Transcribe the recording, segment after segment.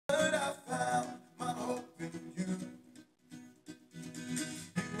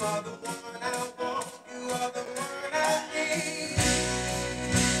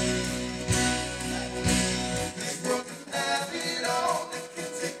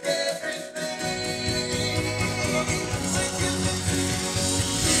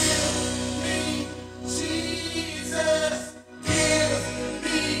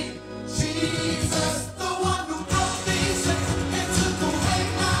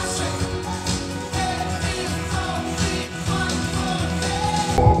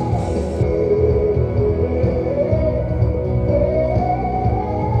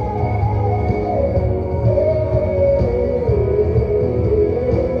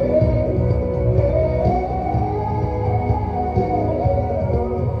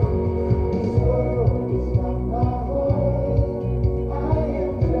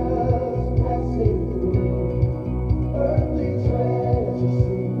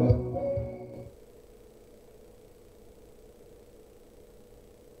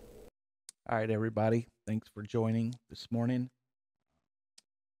All right, everybody. Thanks for joining this morning.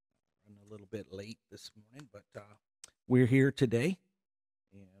 I'm a little bit late this morning, but we're here today,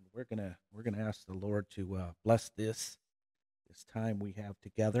 and we're gonna ask the Lord to bless this time we have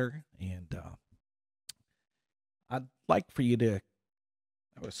together. And I'd like for you to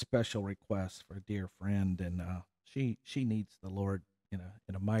have a special request for a dear friend, and she needs the Lord in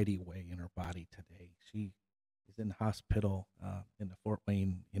a mighty way in her body today. She is in the hospital in the Fort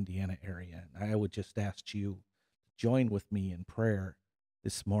Wayne, Indiana area, and I would just ask you to join with me in prayer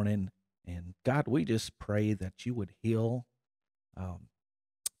this morning. And God, we just pray that you would heal um,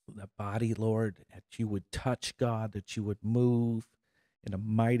 the body, Lord, that you would touch, God, that you would move in a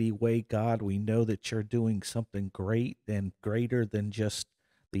mighty way, God. We know that you're doing something great and greater than just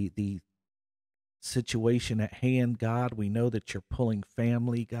the situation at hand, God. We know that you're pulling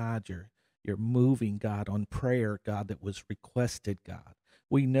family, God. You're moving, God, on prayer, God, that was requested, God.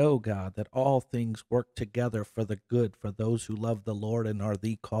 We know, God, that all things work together for the good for those who love the Lord and are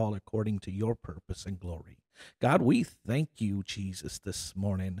the called according to your purpose and glory. God, we thank you, Jesus, this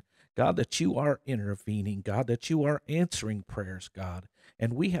morning. God, that you are intervening, God, that you are answering prayers, God.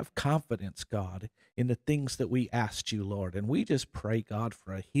 And we have confidence, God, in the things that we asked you, Lord. And we just pray, God,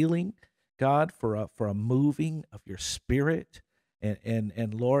 for a healing, God, for a moving of your spirit.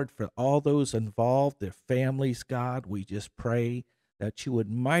 And Lord, for all those involved, their families, God, we just pray that you would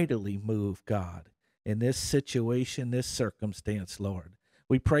mightily move, God, in this situation, this circumstance, Lord.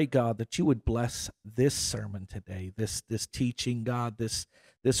 We pray, God, that you would bless this sermon today, this teaching, God, this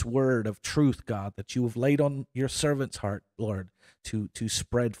word of truth, God, that you have laid on your servant's heart, Lord, to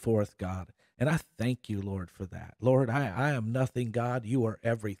spread forth, God. And I thank you, Lord, for that. Lord, I am nothing, God. You are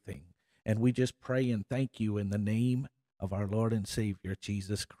everything. And we just pray and thank you in the name of our Lord and Savior,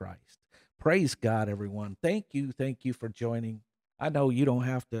 Jesus Christ. Praise God, everyone. Thank you for joining. I know you don't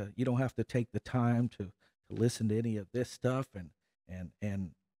have to take the time to listen to any of this stuff, and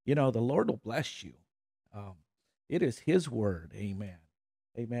the Lord will bless you. Um, it is His word, Amen,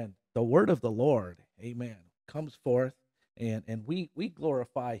 Amen. The word of the Lord, Amen, comes forth, and we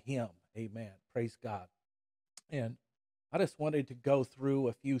glorify Him, Amen. Praise God. And I just wanted to go through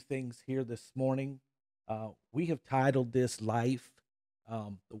a few things here this morning. We have titled this Life.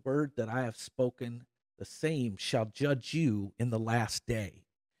 The word that I have spoken, the same shall judge you in the last day.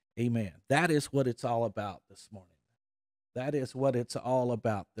 Amen. That is what it's all about this morning. That is what it's all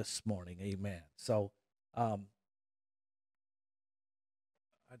about this morning. Amen. So um,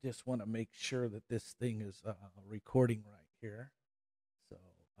 I just want to make sure that this thing is recording right here. So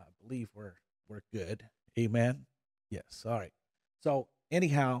I believe we're good. Amen. Yes. All right. So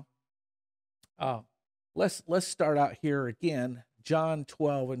anyhow, uh, let's start out here again. John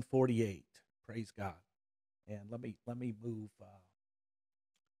 12:48. Praise God. And let me move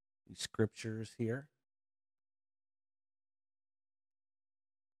these scriptures here.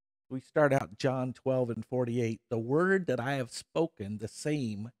 We start out John 12:48. The word that I have spoken, the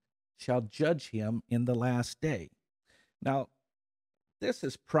same shall judge him in the last day. Now, this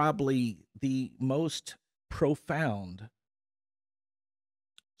is probably the most profound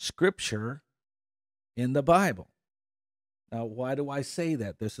scripture in the Bible. Now, why do I say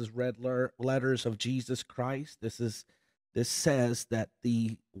that? This is red letters of Jesus Christ. This says that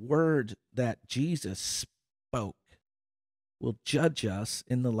the word that Jesus spoke will judge us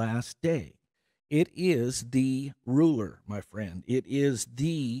in the last day. It is the ruler, my friend. It is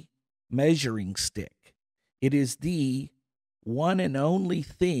the measuring stick. It is the one and only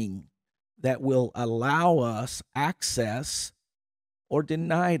thing that will allow us access or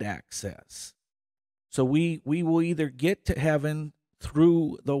denied access. So we will either get to heaven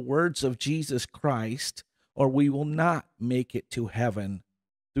through the words of Jesus Christ, or we will not make it to heaven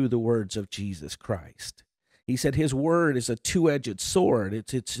through the words of Jesus Christ. He said his word is a two-edged sword.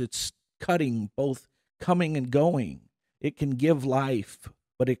 It's cutting, both coming and going. It can give life,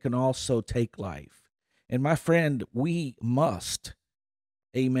 but it can also take life. And my friend, we must,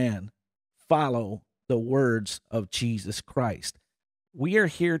 amen, follow the words of Jesus Christ. We are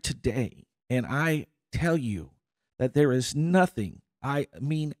here today, and I tell you that there is nothing, I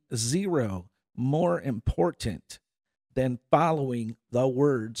mean zero, more important than following the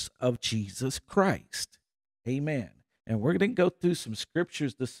words of Jesus Christ. Amen. And we're going to go through some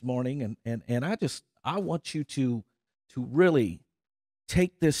scriptures this morning, and I want you to really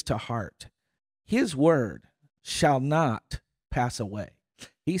take this to heart. His word shall not pass away.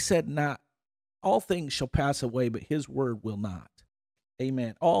 He said, not all things shall pass away, but his word will not.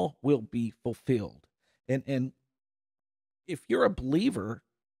 Amen. All will be fulfilled. And if you're a believer,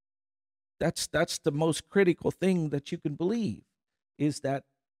 that's the most critical thing that you can believe, is that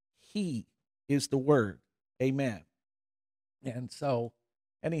he is the word. Amen. And so,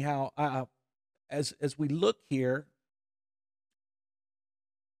 anyhow, as we look here,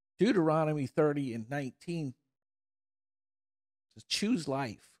 Deuteronomy 30:19 says, "Choose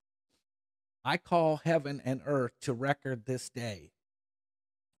life. I call heaven and earth to record this day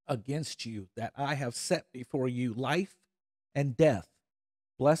against you, that I have set before you life and death,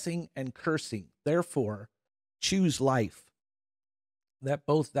 blessing and cursing. Therefore, choose life, that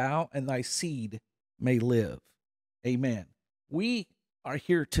both thou and thy seed may live." Amen. We are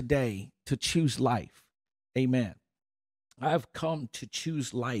here today to choose life. Amen. I've come to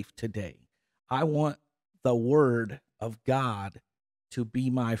choose life today. I want the word of God to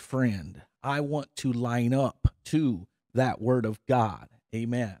be my friend. I want to line up to that word of God.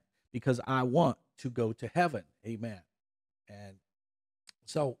 Amen. Because I want to go to heaven. Amen. And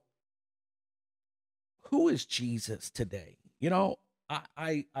so, who is Jesus today? You know,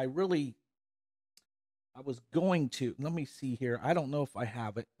 I really, I was going to, let me see here. I don't know if I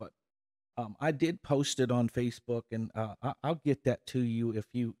have it, but I did post it on Facebook, and I'll get that to you if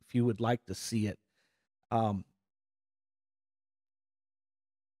you would like to see it. But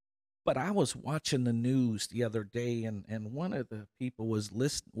I was watching the news the other day, and one of the people was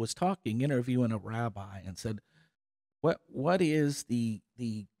talking, interviewing a rabbi, and said, "What is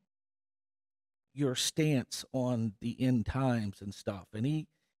your stance on the end times and stuff?" And he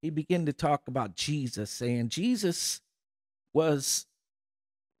began to talk about Jesus, saying Jesus was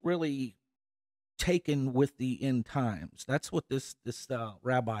really taken with the end times. That's what this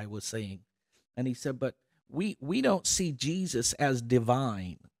rabbi was saying. And he said, but we don't see Jesus as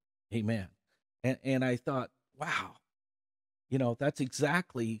divine. Amen. And I thought, wow, that's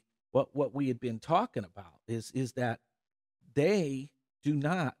exactly what we had been talking about, is that they do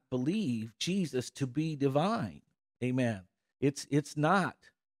not believe Jesus to be divine. Amen. It's not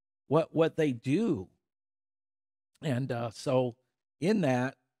what they do. And so in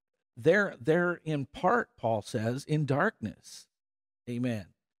that, they're in part, Paul says, in darkness. Amen.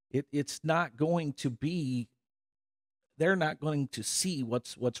 It's not going to be, they're not going to see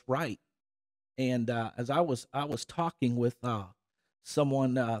what's right. And as I was talking with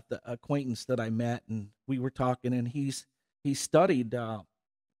someone, the acquaintance that I met, and we were talking, and he's studying the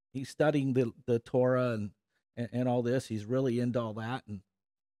Torah and all this. He's really into all that. And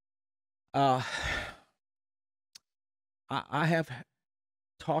I have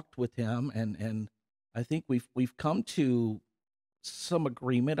talked with him, and I think we've come to some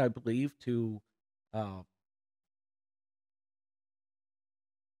agreement, I believe, to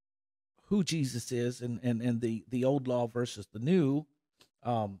who Jesus is, and the old law versus the new.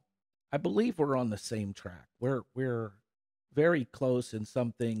 I believe we're on the same track. We're very close in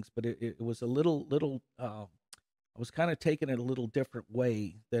some things, but it was a little I was kind of taking it a little different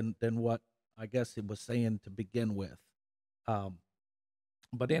way than what I guess it was saying to begin with.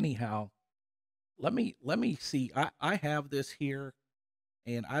 But anyhow, let me see. I have this here,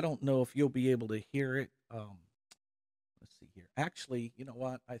 and I don't know if you'll be able to hear it. Let's see here. Actually, you know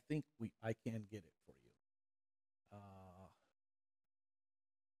what? I think I can get it for you.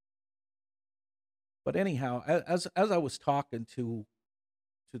 But anyhow, as I was talking to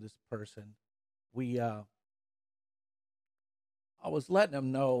this person, I was letting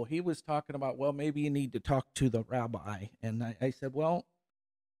him know. He was talking about, well, maybe you need to talk to the rabbi, and I said, well,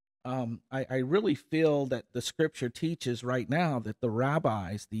 I really feel that the scripture teaches right now that the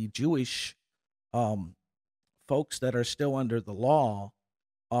rabbis, the Jewish folks that are still under the law,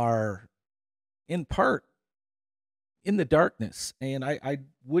 are in part in the darkness. And I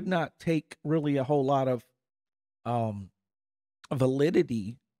would not take really a whole lot of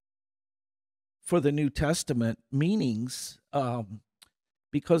validity for the New Testament meanings,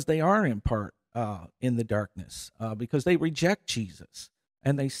 because they are in part in the darkness, because they reject Jesus,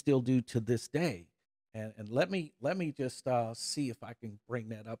 and they still do to this day. And let me just see if I can bring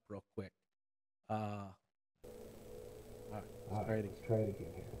that up real quick. All right, let's try it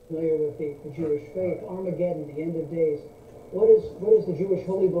again here. Familiar with the Jewish faith, Armageddon, the end of days. What does the Jewish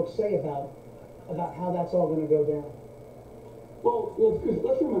Holy Book say about how that's all going to go down? Well, let's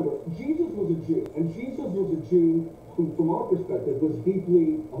remember, Jesus was a Jew, and Jesus was a Jew who, from our perspective, was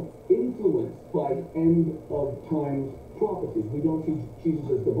deeply influenced by end-of-times prophecies. We don't see Jesus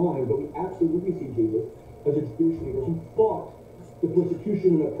as divine, but we absolutely see Jesus as a Jewish leader who fought the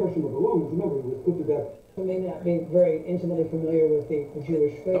persecution and oppression of the Romans. Remember, he was put to death. You may not be very intimately familiar with the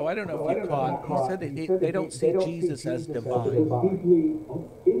Jewish faith. Oh, I don't know if you caught. He said that they don't see Jesus as divine. Was deeply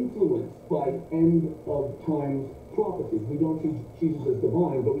influenced by end-of-times prophecies. We don't see Jesus as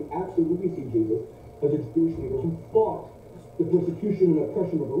divine, but we absolutely see Jesus as a Jewish leader who fought the persecution and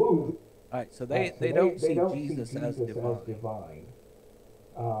oppression of the Romans. All right, so So they don't they see don't see Jesus as Jesus as divine. divine.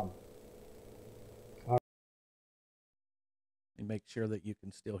 Um, Let me make sure that you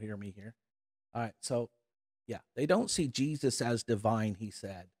can still hear me here. All right, so yeah, they don't see Jesus as divine, he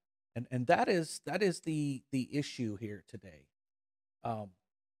said. And that is the issue here today. Um,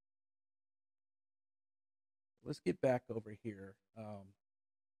 let's get back over here.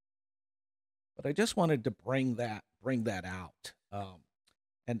 But I just wanted to bring that out.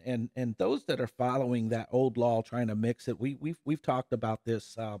 And those that are following that old law, trying to mix it, we've talked about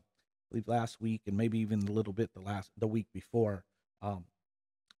this, I believe last week, and maybe even a little bit the week before. Um,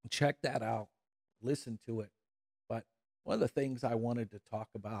 check that out, listen to it. But one of the things I wanted to talk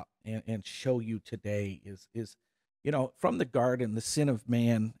about and show you today is from the garden, the sin of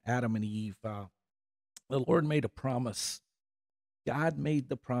man, Adam and Eve. The Lord made a promise. God made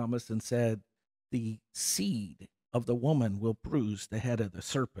the promise and said, the seed of the woman will bruise the head of the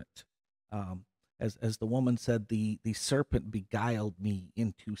serpent. As the woman said, the serpent beguiled me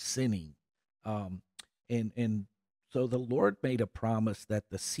into sinning. Um, and so the Lord made a promise that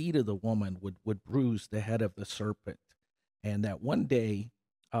the seed of the woman would bruise the head of the serpent, and that one day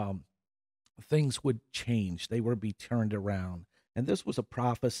things would change. They would be turned around. And this was a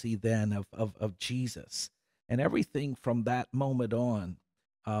prophecy then of Jesus. And everything from that moment on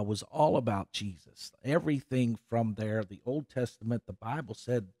was all about Jesus. Everything from there, the Old Testament, the Bible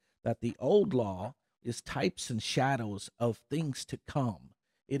said that the old law is types and shadows of things to come.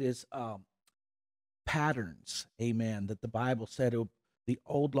 It is patterns, amen, that the Bible said the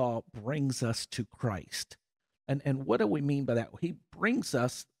old law brings us to Christ. And what do we mean by that? He brings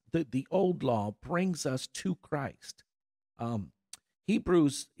us, the old law brings us to Christ.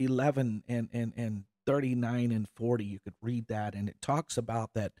 Hebrews 11 and 39 and 40, you could read that, and it talks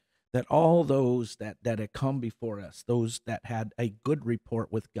about that all those that had come before us, those that had a good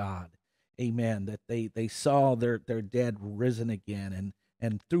report with God, amen, that they saw their dead risen again,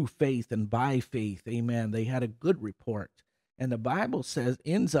 and through faith and by faith, amen, they had a good report. And the Bible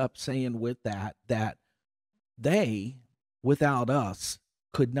ends up saying with that they, without us,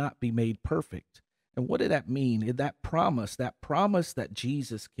 could not be made perfect. And what did that mean? That promise that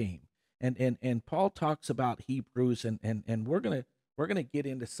Jesus came. And Paul talks about Hebrews, and we're gonna get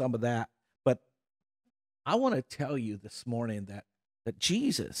into some of that. But I want to tell you this morning that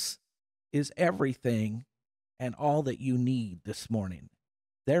Jesus is everything and all that you need this morning.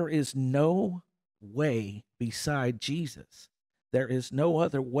 There is no way beside Jesus. There is no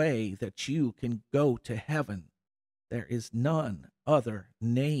other way that you can go to heaven. There is none other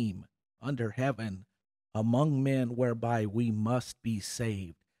name under heaven among men whereby we must be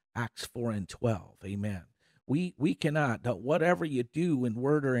saved. Acts 4 and 12. Amen. We cannot, whatever you do in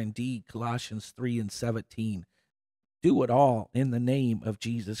word or in deed, Colossians 3 and 17, do it all in the name of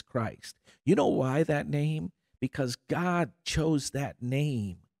Jesus Christ. You know why that name? Because God chose that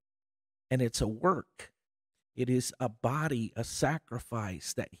name, and it's a work. It is a body, a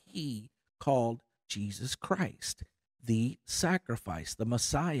sacrifice that he called Jesus Christ, the sacrifice, the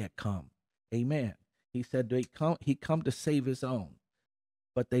Messiah come. Amen. He said he come to save his own,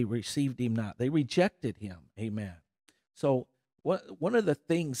 but they received him not. They rejected him. Amen. So one of the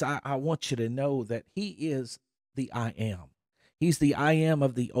things I want you to know, that he is the I am. He's the I am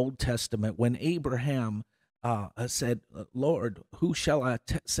of the Old Testament. When Abraham said, Lord, who shall I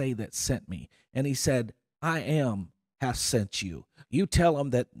say that sent me? And he said, I am hath sent you. You tell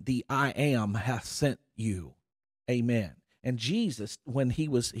him that the I am hath sent you. Amen. And Jesus, when he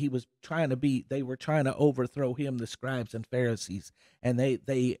was trying to they were trying to overthrow him, the scribes and Pharisees, and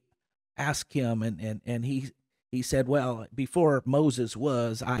they asked him, and he said, well, before Moses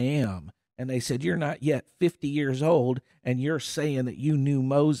was, I am. And they said, you're not yet 50 years old, and you're saying that you knew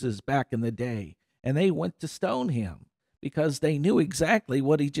Moses back in the day. And they went to stone him because they knew exactly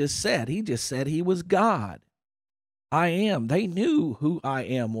what he just said. He just said he was God. I am. They knew who I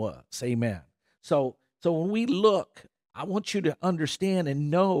am was. Amen. So when we look, I want you to understand and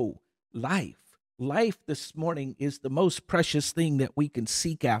know life. Life this morning is the most precious thing that we can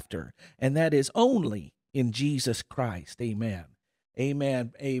seek after, and that is only in Jesus Christ. Amen.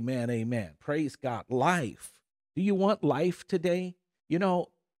 Amen. Amen. Amen. Praise God. Life. Do you want life today? You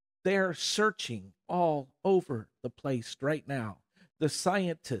know, they're searching all over the place right now. The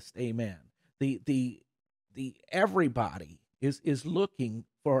scientists, amen. The everybody is looking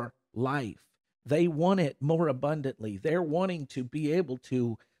for life. They want it more abundantly. They're wanting to be able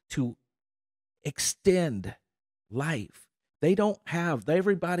to extend life. They don't have,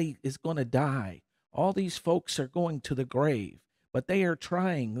 everybody is going to die. All these folks are going to the grave, but they are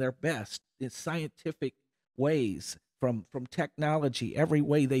trying their best in scientific ways, from technology every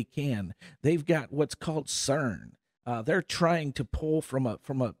way they can. They've got what's called CERN. They're trying to pull from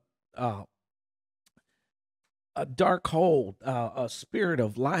a dark hole, a spirit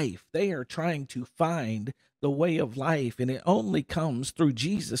of life. They are trying to find the way of life, and it only comes through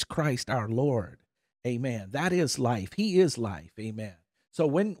Jesus Christ our Lord. Amen. That is life. He is life. Amen. So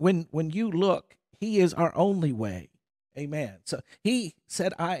when you look, he is our only way. Amen. So he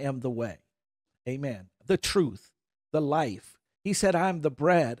said, I am the way. Amen. The truth, the life. He said, I'm the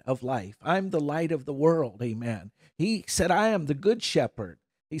bread of life. I'm the light of the world. Amen. He said, I am the good shepherd.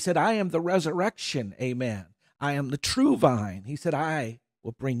 He said, I am the resurrection. Amen. I am the true vine. He said, I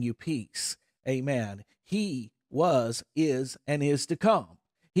will bring you peace. Amen. He was, is, and is to come.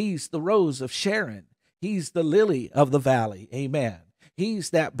 He's the rose of Sharon. He's the lily of the valley. Amen.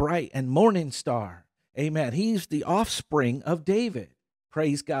 He's that bright and morning star. Amen. He's the offspring of David.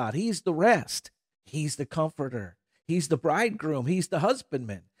 Praise God. He's the rest. He's the comforter. He's the bridegroom. He's the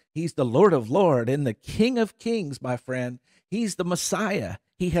husbandman. He's the Lord of Lords and the King of Kings, my friend. He's the Messiah.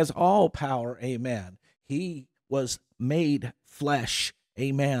 He has all power. Amen. He was made flesh.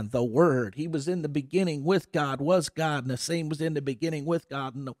 Amen. The Word. He was in the beginning with God, was God, and the same was in the beginning with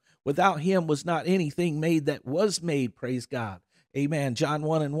God. And without him was not anything made that was made. Praise God. Amen. John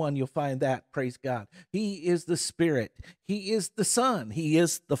 1:1, you'll find that. Praise God. He is the Spirit. He is the Son. He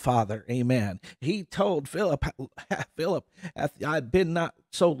is the Father. Amen. He told Philip, I've been not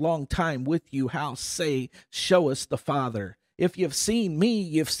so long time with you. How say, show us the Father. If you've seen me,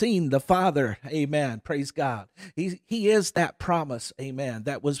 you've seen the Father. Amen. Praise God. He is that promise. Amen.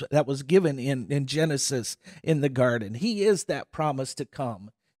 That was given in Genesis in the garden. He is that promise to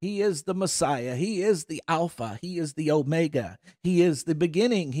come. He is the Messiah. He is the Alpha. He is the Omega. He is the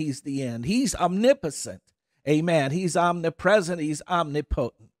beginning. He's the end. He's omnipotent. Amen. He's omnipresent. He's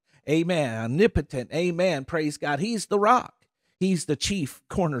omnipotent. Amen. Omnipotent. Amen. Praise God. He's the rock. He's the chief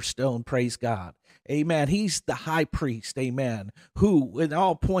cornerstone. Praise God. Amen. He's the high priest. Amen. Who in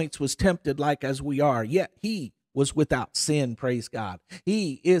all points was tempted like as we are, yet he was without sin. Praise God.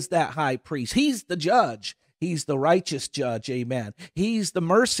 He is that high priest. He's the judge. He's the righteous judge. Amen. He's the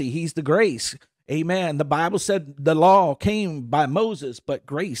mercy. He's the grace. Amen. The Bible said the law came by Moses, but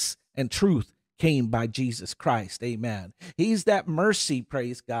grace and truth came by Jesus Christ. Amen. He's that mercy.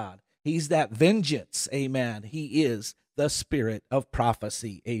 Praise God. He's that vengeance. Amen. He is the spirit of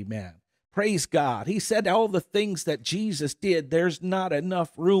prophecy. Amen. Praise God. He said all the things that Jesus did, there's not enough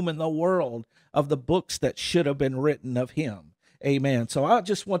room in the world of the books that should have been written of him. Amen. So I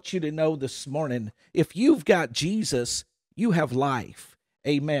just want you to know this morning, if you've got Jesus, you have life.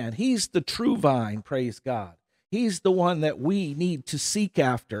 Amen. He's the true vine. Praise God. He's the one that we need to seek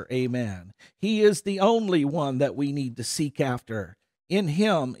after. Amen. He is the only one that we need to seek after. In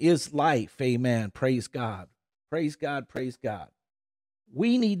him is life. Amen. Praise God. Praise God. Praise God.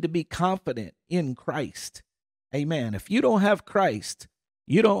 We need to be confident in Christ. Amen. If you don't have Christ,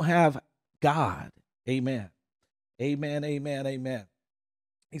 you don't have God. Amen. Amen, amen, amen.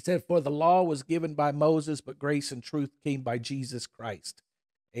 He said, for the law was given by Moses, but grace and truth came by Jesus Christ.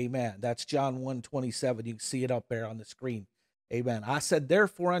 Amen. That's John 1:27. You can see it up there on the screen. Amen. I said,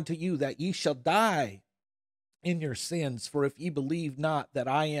 therefore unto you that ye shall die in your sins, for if ye believe not that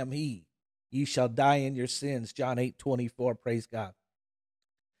I am he, ye shall die in your sins. John 8:24. Praise God.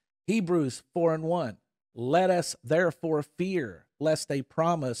 Hebrews 4:1. Let us therefore fear, lest a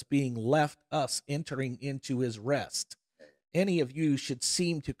promise being left us entering into his rest, any of you should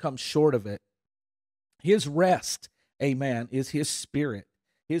seem to come short of it. His rest, amen, is his spirit.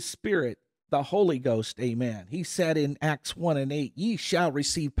 His spirit, the Holy Ghost, amen. He said in Acts 1:8, ye shall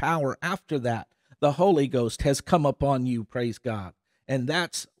receive power after that. The Holy Ghost has come upon you, praise God. And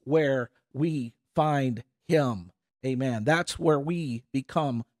that's where we find him, amen. That's where we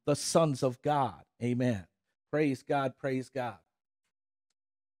become the sons of God. Amen. Praise God. Praise God.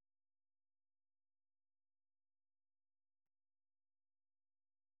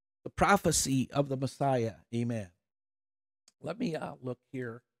 The prophecy of the Messiah. Amen. Let me look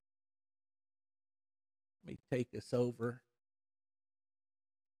here. Let me take this over.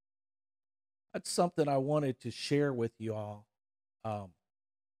 That's something I wanted to share with you all.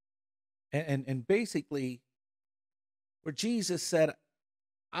 And basically, where Jesus said,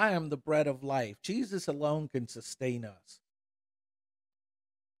 I am the bread of life. Jesus alone can sustain us.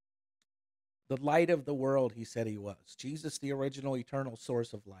 The light of the world, he said he was. Jesus, the original eternal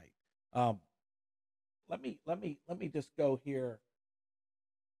source of light. Let me just go here.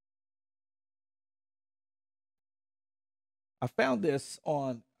 I found this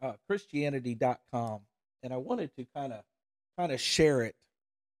on Christianity.com, and I wanted to kind of share it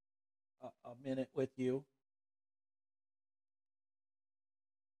a minute with you.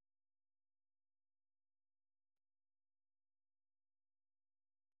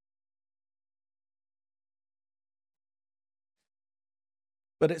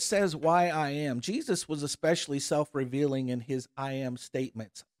 But it says, why I am. Jesus was especially self-revealing in his I am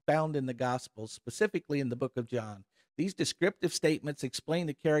statements found in the Gospels, specifically in the book of John. These descriptive statements explain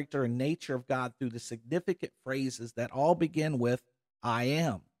the character and nature of God through the significant phrases that all begin with I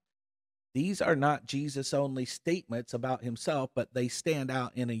am. These are not Jesus-only statements about himself, but they stand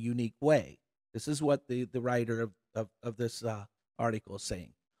out in a unique way. This is what the writer of this article is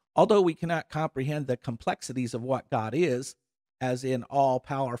saying. Although we cannot comprehend the complexities of what God is, as in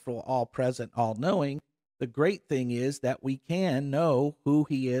all-powerful, all-present, all-knowing, the great thing is that we can know who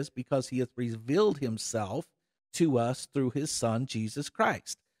he is because he has revealed himself to us through his Son, Jesus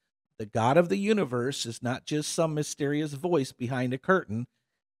Christ. The God of the universe is not just some mysterious voice behind a curtain.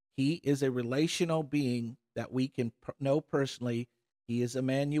 He is a relational being that we can know personally. He is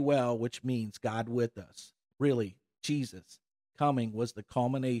Emmanuel, which means God with us. Really, Jesus coming was the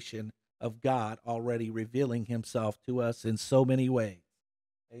culmination of God already revealing himself to us in so many ways.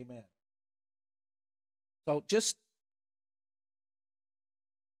 Amen. So just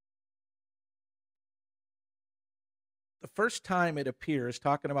the first time it appears,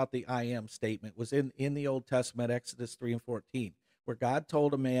 talking about the I am statement, was in the Old Testament, Exodus 3 and 14, where God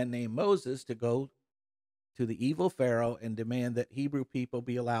told a man named Moses to go to the evil Pharaoh and demand that Hebrew people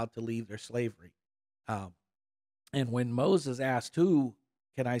be allowed to leave their slavery. And when Moses asked, who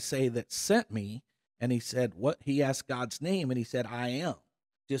can I say that sent me? And he said, what? He asked God's name, and he said, I am.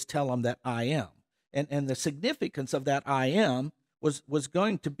 Just tell him that I am. And the significance of that I am was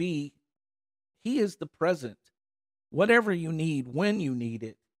going to be, he is the present. Whatever you need, when you need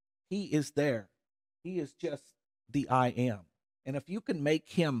it, he is there. He is just the I am. And if you can make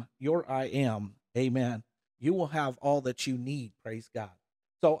him your I am, amen, you will have all that you need, praise God.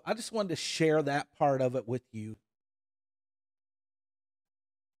 So I just wanted to share that part of it with you.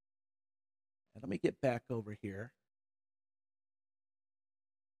 And let me get back over here.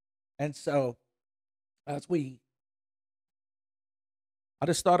 And so I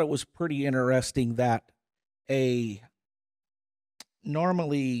just thought it was pretty interesting that a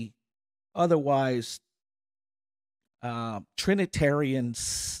normally otherwise Trinitarian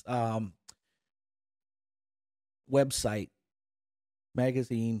website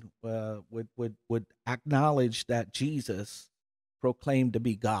magazine would acknowledge that Jesus proclaimed to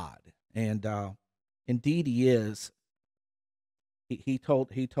be God, and indeed he is. He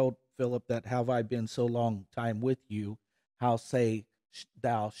told Philip that, have I been so long time with you, how say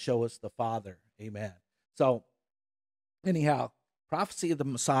thou show us the Father. Amen. So anyhow, prophecy of the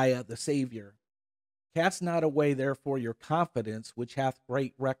Messiah, the Savior. Cast not away, therefore, your confidence, which hath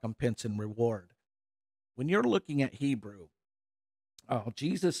great recompense and reward. When you're looking at Hebrew,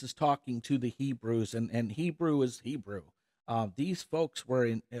 Jesus is talking to the Hebrews, and Hebrew is Hebrew. These folks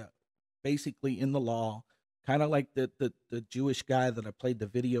were basically in the law, kind of like the Jewish guy that I played the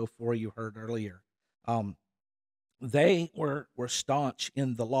video for you heard earlier. They were staunch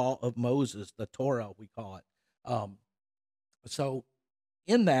in the law of Moses, the Torah, we call it. So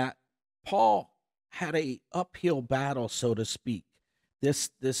in that, Paul had a uphill battle, so to speak.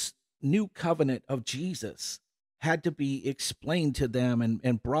 This new covenant of Jesus had to be explained to them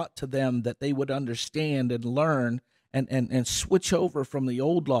and brought to them that they would understand and learn and switch over from the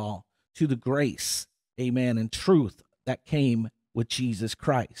old law to the grace, amen, and truth that came with Jesus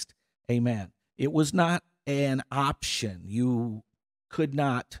Christ, amen. It was not an option. You could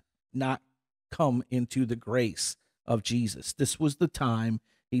not come into the grace of Jesus. This was the time.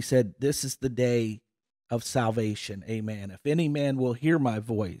 He said, this is the day of salvation, amen. If any man will hear my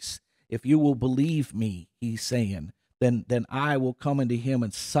voice, if you will believe me, he's saying, then I will come into him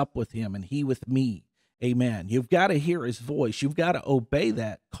and sup with him and he with me, amen. You've got to hear his voice. You've got to obey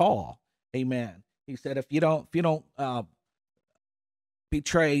that call, amen. He said, if you don't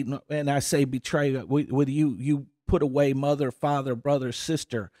betray, and I say betray, with you put away mother, father, brother,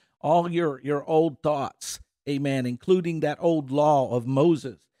 sister, all your old thoughts, amen, including that old law of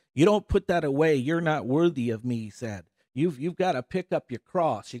Moses. You don't put that away, you're not worthy of me, he said. You've got to pick up your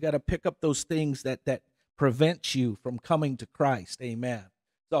cross. You got to pick up those things that prevent you from coming to Christ, amen.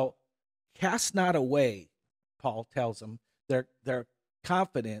 So cast not away, Paul tells them, their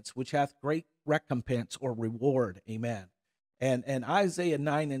confidence, which hath great recompense or reward, amen. And Isaiah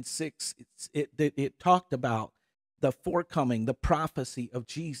 9 and 6, it talked about the forthcoming, the prophecy of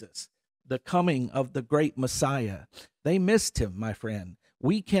Jesus, the coming of the great Messiah. They missed him, my friend.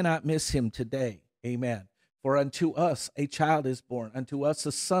 We cannot miss him today, amen. For unto us a child is born, unto us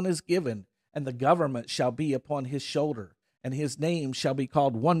a son is given, and the government shall be upon his shoulder, and his name shall be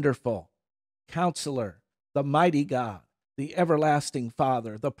called Wonderful, Counselor, the Mighty God, the Everlasting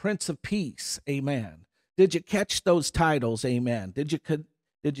Father, the Prince of Peace, amen. Did you catch those titles, amen? Did you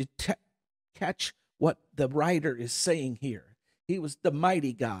Did you catch what the writer is saying here? He was the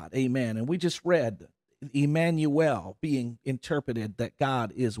mighty God. Amen. And we just read Emmanuel being interpreted that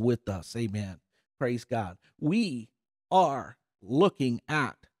God is with us. Amen. Praise God. We are looking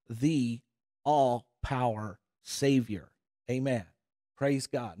at the all-power Savior. Amen. Praise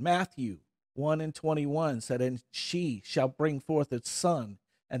God. Matthew 1:21 said, and she shall bring forth a son,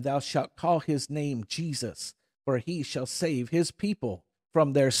 and thou shalt call his name Jesus, for he shall save his people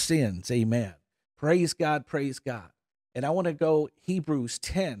from their sins. Amen. Praise God. Praise God. And I want to go Hebrews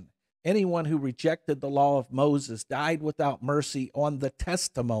 10. Anyone who rejected the law of Moses died without mercy on the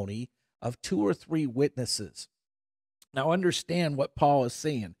testimony of 2 or 3 witnesses. Now understand what Paul is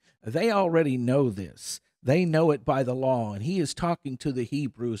saying. They already know this. They know it by the law. And he is talking to the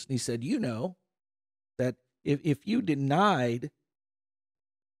Hebrews, and he said, you know that if you denied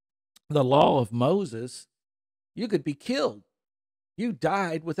the law of Moses, you could be killed. You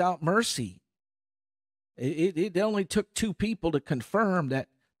died without mercy. It only took 2 people to confirm that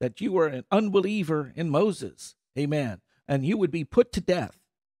you were an unbeliever in Moses. Amen. And you would be put to death.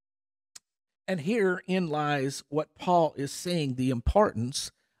 And herein lies what Paul is saying, the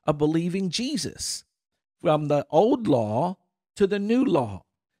importance of believing Jesus from the old law to the new law.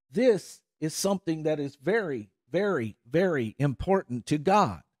 This is something that is very, very, very important to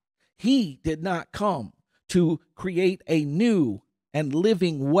God. He did not come to create a new and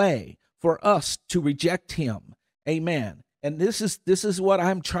living way for us to reject him. Amen. And this is what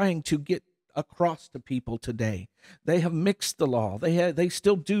I'm trying to get across to people today. They have mixed the law. They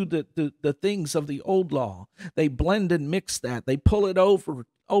still do the things of the old law. They blend and mix that. They pull it over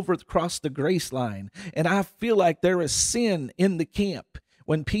across the grace line. And I feel like there is sin in the camp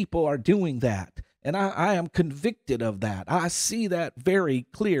when people are doing that. And I am convicted of that. I see that very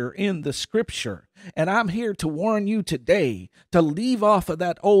clear in the scripture. And I'm here to warn you today to leave off of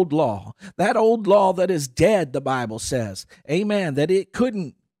that old law that is dead, the Bible says. Amen. That it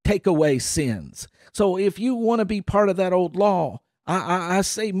couldn't take away sins. So if you want to be part of that old law, I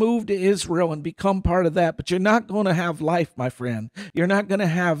say move to Israel and become part of that. But you're not going to have life, my friend. You're not going to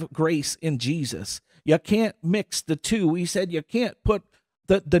have grace in Jesus. You can't mix the two. He said you can't put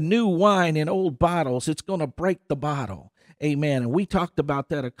the new wine in old bottles. It's going to break the bottle. Amen. And we talked about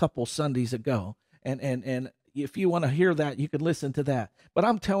that a couple Sundays ago. And if you want to hear that, you can listen to that. But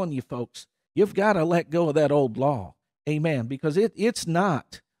I'm telling you, folks, you've got to let go of that old law. Amen. Because it's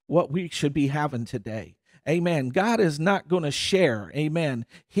not what we should be having today. Amen. God is not going to share, amen,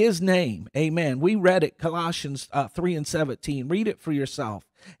 his name. Amen. We read it, Colossians 3:17. Read it for yourself.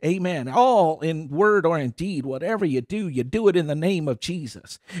 Amen. All in word or in deed, whatever you do it in the name of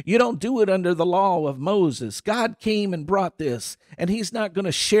Jesus. You don't do it under the law of Moses. God came and brought this, and he's not going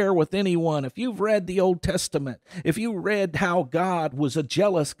to share with anyone. If you've read the Old Testament, if you read how God was a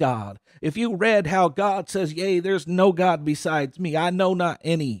jealous God, if you read how God says, yea, there's no God besides me, I know not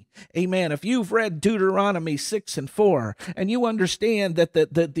any. Amen. If you've read Deuteronomy 6:4, and you understand that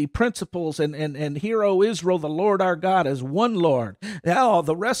the principles and hear, O Israel, the Lord our God is one Lord. Now,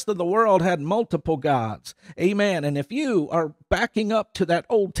 the rest of the world had multiple gods. Amen. And if you are backing up to that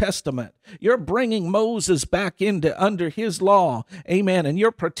Old Testament, you're bringing Moses back under his law. Amen. And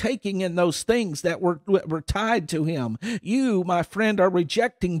you're partaking in those things that were tied to him. You, my friend, are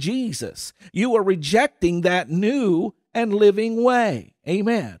rejecting Jesus. You are rejecting that new and living way.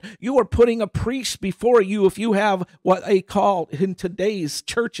 Amen. You are putting a priest before you if you have what they call in today's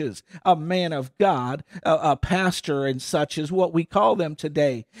churches a man of God, a pastor and such is what we call them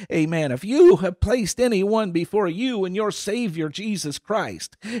today. Amen. If you have placed anyone before you and your Savior, Jesus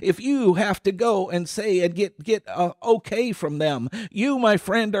Christ, if you have to go and say and get okay from them, you, my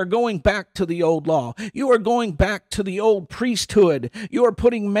friend, are going back to the old law. You are going back to the old priesthood. You are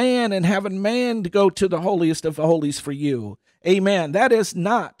putting man and having man to go to the holiest of holies for you. Amen. That is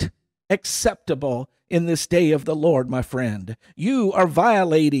not acceptable in this day of the Lord, my friend. You are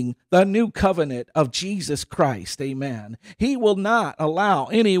violating the new covenant of Jesus Christ. Amen. He will not allow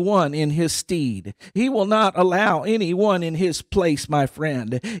anyone in his stead. He will not allow anyone in his place, my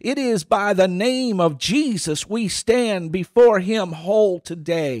friend. It is by the name of Jesus we stand before him whole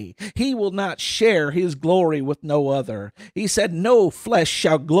today. He will not share his glory with no other. He said, no flesh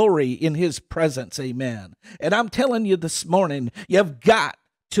shall glory in his presence. Amen. And I'm telling you this morning, you've got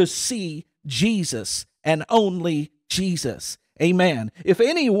to see Jesus and only Jesus. Amen. If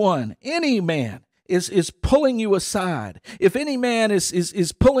any man is pulling you aside, if any man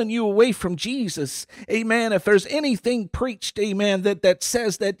is pulling you away from Jesus, amen, if there's anything preached, amen, that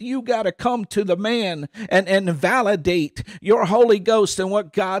says that you got to come to the man and validate your Holy Ghost and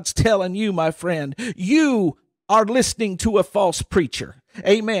what God's telling you, my friend, you are listening to a false preacher.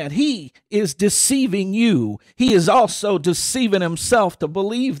 Amen. He is deceiving you. He is also deceiving himself to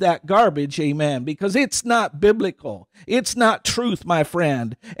believe that garbage. Amen. Because it's not biblical. It's not truth, my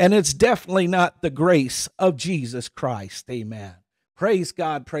friend. And it's definitely not the grace of Jesus Christ. Amen. Praise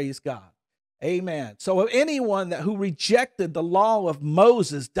God. Praise God. Amen. So anyone who rejected the law of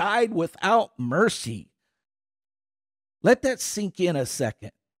Moses died without mercy. Let that sink in a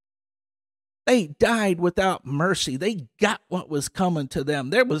second. They died without mercy. They got what was coming to them.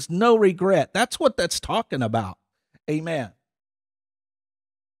 There was no regret. That's what that's talking about. Amen.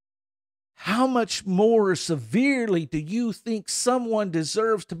 How much more severely do you think someone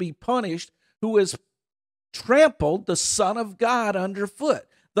deserves to be punished who has trampled the Son of God underfoot?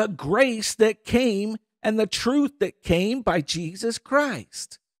 The grace that came and the truth that came by Jesus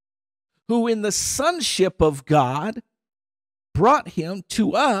Christ, who in the sonship of God brought him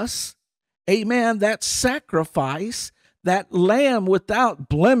to us. Amen. That sacrifice, that lamb without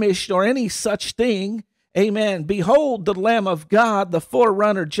blemish or any such thing. Amen. Behold the Lamb of God, the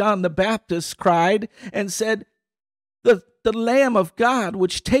forerunner John the Baptist cried and said, the Lamb of God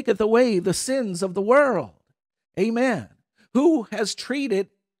which taketh away the sins of the world. Amen. Who has treated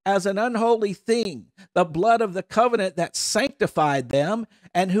as an unholy thing the blood of the covenant that sanctified them,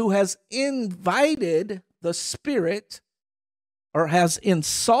 and who has invited the Spirit, or has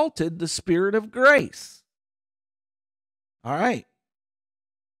insulted the Spirit of grace. All right.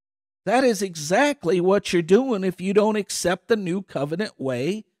 That is exactly what you're doing if you don't accept the new covenant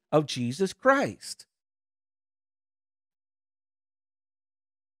way of Jesus Christ.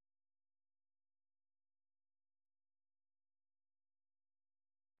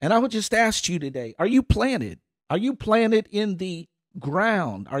 And I would just ask you today, are you planted? Are you planted in the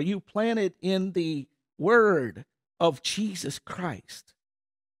ground? Are you planted in the word of Jesus Christ?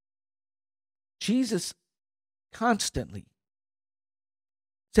 Jesus constantly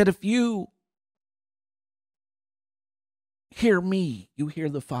said, if you hear me, you hear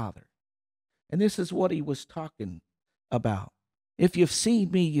the Father. And this is what he was talking about. If you've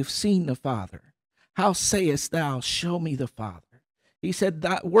seen me, you've seen the Father. How sayest thou, show me the Father? He said,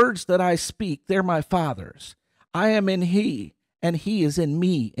 the words that I speak, they're my Father's. I am in he, and he is in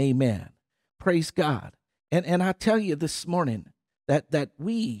me. Amen. Praise God. And I tell you this morning that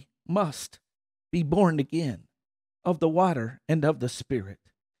we must be born again of the water and of the Spirit.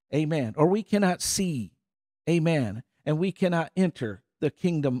 Amen. Or we cannot see. Amen. And we cannot enter the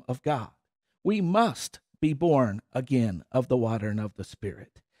kingdom of God. We must be born again of the water and of the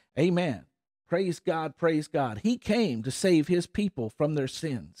Spirit. Amen. Praise God, praise God. He came to save his people from their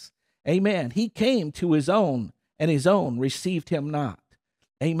sins. Amen. He came to his own, and his own received him not.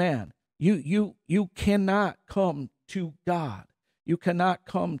 Amen. You cannot come to God. You cannot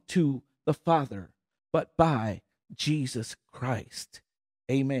come to the Father, but by Jesus Christ.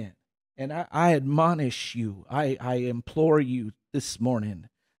 Amen. And I admonish you, I implore you this morning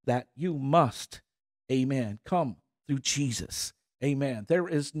that you must, amen, come through Jesus. Amen. There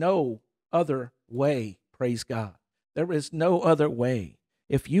is no other way, praise God. There is no other way.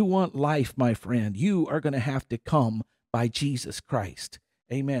 If you want life, my friend, you are going to have to come by Jesus Christ.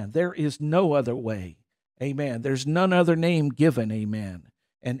 Amen. There is no other way. Amen. There's none other name given. Amen.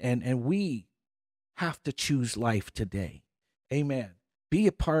 And we have to choose life today. Amen. Be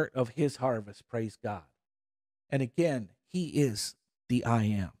a part of his harvest. Praise God. And again, he is the I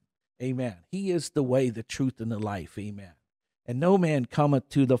am. Amen. He is the way, the truth, and the life. Amen. And no man cometh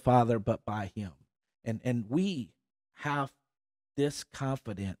to the Father but by him. And we have this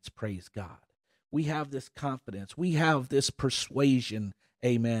confidence, praise God. We have this confidence. We have this persuasion,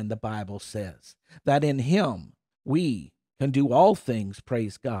 amen, the Bible says, that in him we can do all things,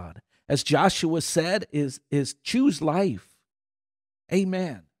 praise God. As Joshua said, is choose life.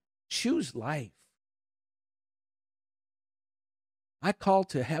 Amen. Choose life. I call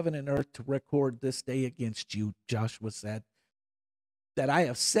to heaven and earth to record this day against you, Joshua said, that I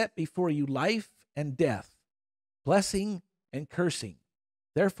have set before you life and death, blessing and cursing.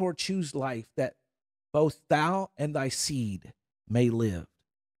 Therefore choose life, that both thou and thy seed may live.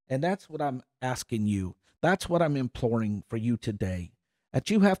 And that's what I'm asking you. That's what I'm imploring for you today, that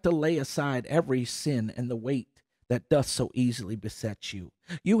you have to lay aside every sin and the weight that doth so easily beset you.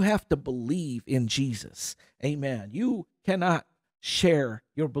 You have to believe in Jesus. Amen. You cannot share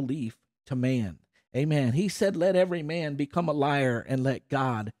your belief to man. Amen. He said, let every man become a liar and let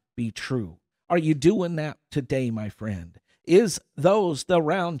God be true. Are you doing that today, my friend? Is those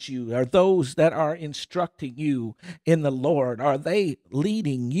around you, are those that are instructing you in the Lord, are they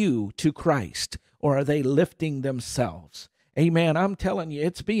leading you to Christ, or are they lifting themselves? Amen. I'm telling you,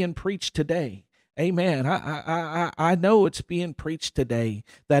 it's being preached today. Amen. I know it's being preached today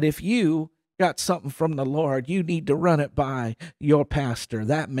that if you got something from the Lord, you need to run it by your pastor,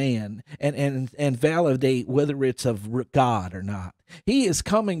 that man, and validate whether it's of God or not. He is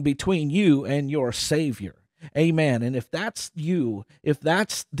coming between you and your Savior. Amen. And if that's you, if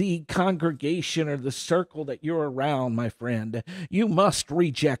that's the congregation or the circle that you're around, my friend, you must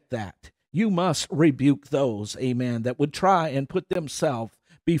reject that. You must rebuke those, amen, that would try and put themselves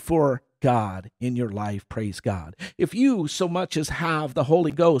before God in your life. Praise God. If you so much as have the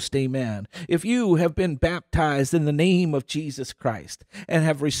Holy Ghost, amen, if you have been baptized in the name of Jesus Christ and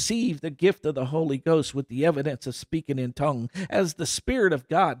have received the gift of the Holy Ghost with the evidence of speaking in tongue, as the Spirit of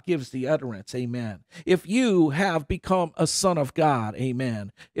God gives the utterance, amen. If you have become a son of God,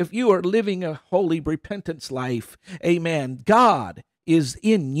 amen, if you are living a holy repentance life, amen, God is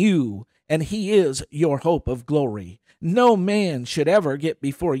in you and he is your hope of glory. No man should ever get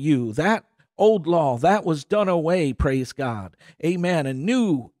before you. That old law, that was done away, praise God. Amen. A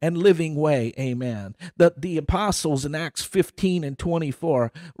new and living way, amen. The apostles in Acts 15 and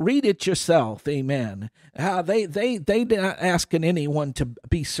 24, read it yourself, amen. They're not asking anyone to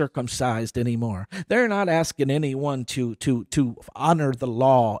be circumcised anymore. They're not asking anyone to honor the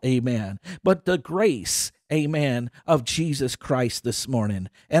law, amen. But the grace, amen, of Jesus Christ this morning.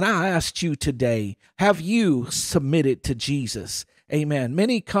 And I asked you today, have you submitted to Jesus? Amen.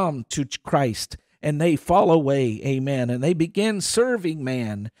 Many come to Christ and they fall away, amen, and they begin serving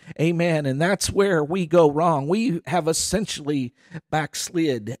man, amen, and that's where we go wrong. We have essentially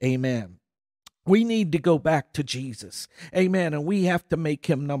backslid, amen. We need to go back to Jesus, amen, and we have to make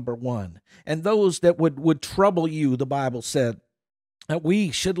him number one. And those that would trouble you, the Bible said, that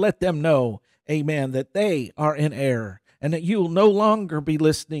we should let them know, amen, that they are in error and that you will no longer be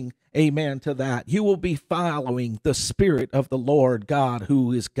listening, amen, to that. You will be following the Spirit of the Lord God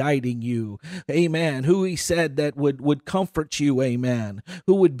who is guiding you, amen, who he said that would comfort you, amen,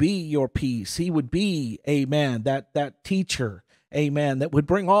 who would be your peace. He would be, amen, that teacher, amen, that would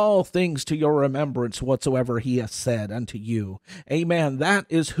bring all things to your remembrance whatsoever he has said unto you. Amen. That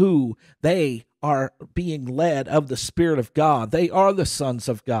is who they are, being led of the Spirit of God. They are the sons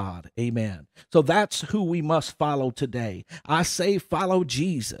of God. Amen. So that's who we must follow today. I say follow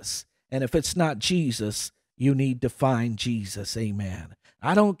Jesus. And if it's not Jesus, you need to find Jesus. Amen.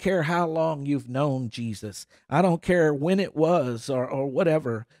 I don't care how long you've known Jesus. I don't care when it was or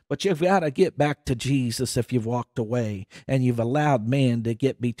whatever, but you've got to get back to Jesus if you've walked away and you've allowed man to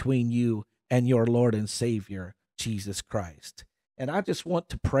get between you and your Lord and Savior, Jesus Christ. And I just want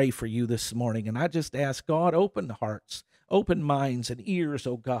to pray for you this morning, and I just ask God, open hearts, open minds and ears,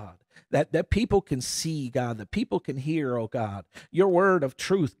 oh God, that people can see, God, that people can hear, oh God, your word of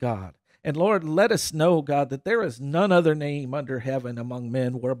truth, God. And Lord, let us know, God, that there is none other name under heaven among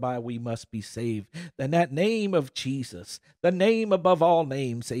men whereby we must be saved than that name of Jesus, the name above all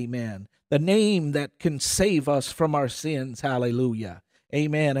names, amen, the name that can save us from our sins, hallelujah.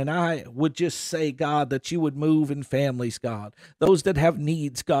 Amen. And I would just say, God, that you would move in families, God. Those that have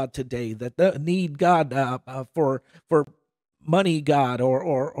needs, God, today, that need, God, for money, God,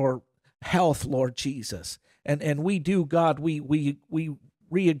 or health, Lord Jesus. And we do, God,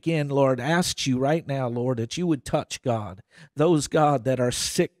 we again, Lord, asked you right now, Lord, that you would touch, God, those, God, that are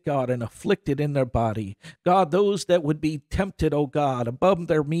sick, God, and afflicted in their body. God, those that would be tempted, oh God, above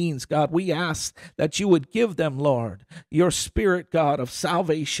their means, God, we ask that you would give them, Lord, your Spirit, God, of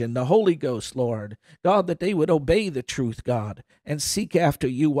salvation, the Holy Ghost, Lord. God, that they would obey the truth, God, and seek after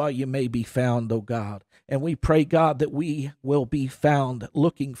you while you may be found, oh God. And we pray, God, that we will be found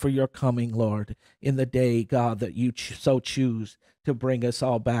looking for your coming, Lord, in the day, God, that you so choose to bring us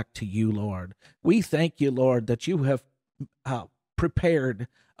all back to you, Lord. We thank you, Lord, that you have prepared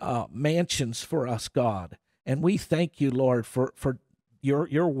mansions for us, God. And we thank you, Lord, for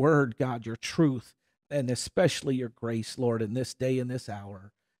your word, God, your truth, and especially your grace, Lord, in this day and this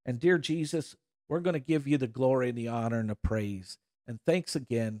hour. And dear Jesus, we're going to give you the glory and the honor and the praise. And thanks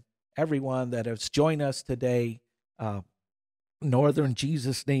again, everyone that has joined us today. Northern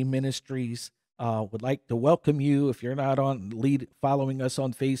Jesus Name Ministries would like to welcome you. If you're not following us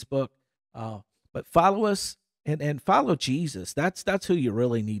on Facebook, but follow us and follow Jesus. That's who you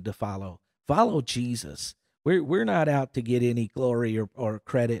really need to follow. Follow Jesus. We're not out to get any glory or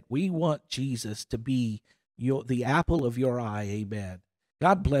credit. We want Jesus to be the apple of your eye. Amen.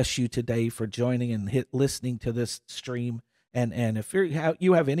 God bless you today for joining and listening to this stream. And if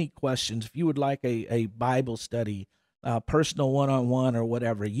you have any questions, if you would like a Bible study, personal one-on-one or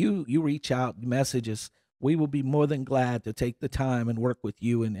whatever, you reach out, messages. We will be more than glad to take the time and work with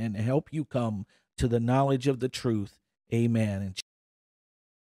you and help you come to the knowledge of the truth. Amen.